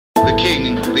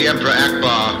king, the Emperor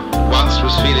Akbar, once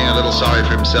was feeling a little sorry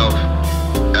for himself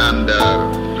and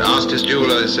asked his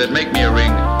jeweler, he said, make me a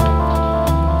ring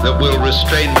that will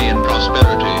restrain me in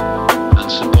prosperity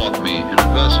and support me in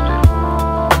adversity.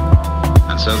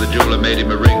 And so the jeweler made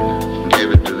him a ring and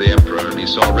gave it to the emperor, and he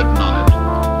saw written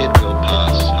on it, it will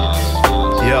pass.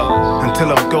 Yeah,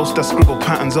 until I'm ghost, I scribble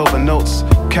patterns over notes.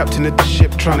 Captain of the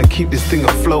ship, trying to keep this thing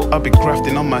afloat. I'll be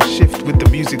grafting on my shift with the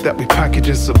music that we package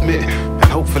and submit, and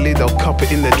hopefully they'll cop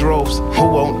it in their droves. Who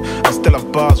won't? I'll still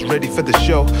have bars ready for the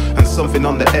show, and something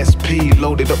on the SP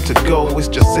loaded up to go. It's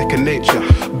just second nature,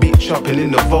 beat chopping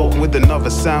in the vault with another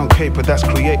sound caper that's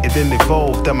created and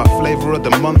evolved. And my flavor of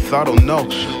the month, I don't know.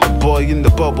 The boy in the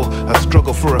bubble, I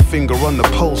struggle for a finger on the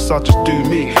pulse. I'll just do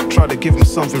me, try to give him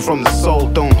something from the soul.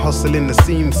 Don't hustle in the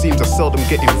seam, seems I seldom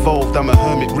get involved. I'm a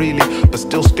hermit really, but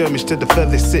still skirmish to the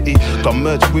furthest city. Got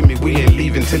merged with me, we ain't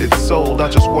leaving till it's sold. I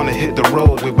just wanna hit the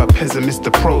road with my pessimist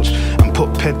approach and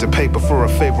put pen to paper for a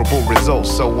favorable result.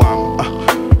 So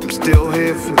I'm still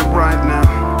here for the right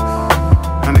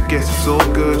now, and I guess it's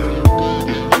all good.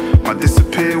 Might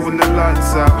disappear when the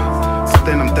lights out, so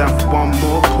then I'm down for one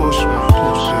more push.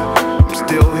 I'm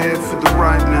still here for the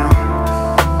right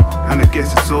now, and I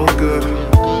guess it's all good.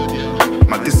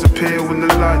 Might disappear when the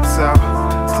lights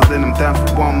out, so then I'm down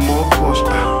for one more push.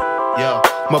 Yeah,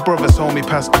 my brother's homie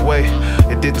passed away.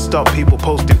 It didn't stop people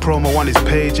posting promo on his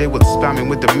page. They was spamming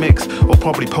with the mix, or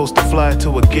probably post a flyer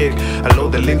to a gig. I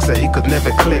load the links that he could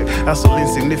never click. That's all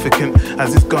insignificant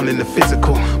as it's gone in the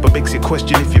physical, but makes you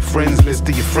question if your friends list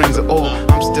to your friends at all.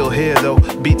 I'm still here though,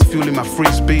 beats fueling my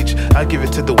free speech. I give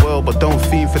it to the world, but don't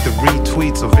fiend for the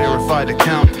retweets or verified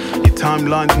account. Your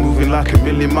timeline's moving like a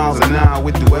million miles an hour,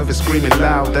 with whoever screaming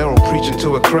loud. They're all preaching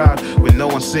to a crowd with no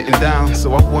one sitting down.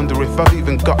 So I wonder if I've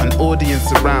even got an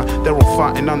audience around. They're all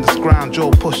fighting underground,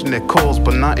 Joe pushing their cause,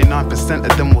 but 99%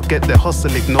 of them will get their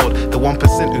hustle ignored. The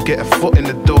 1% who get a foot in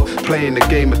the door, playing the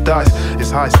game of dice.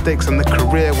 It's high stakes in the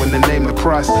career when they name the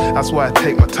price. That's why I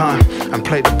take my time and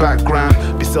play the background.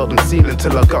 Be seldom seen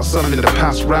until I got something to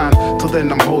pass round. Till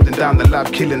then I'm holding down the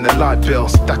lab, killing the light bill.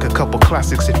 Stack a couple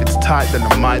classics, if it's tight then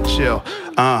I might chill.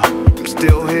 I'm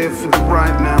still here for the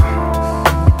right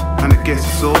now, and I guess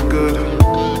it's all good.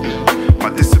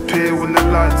 Might disappear when the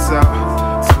lights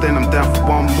out, so then I'm down for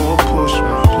one more push.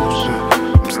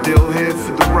 I'm still here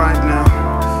for the right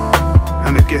now,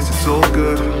 and I guess it's all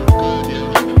good.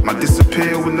 Might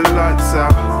disappear when the lights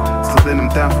out, so then I'm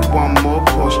down for one more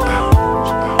push.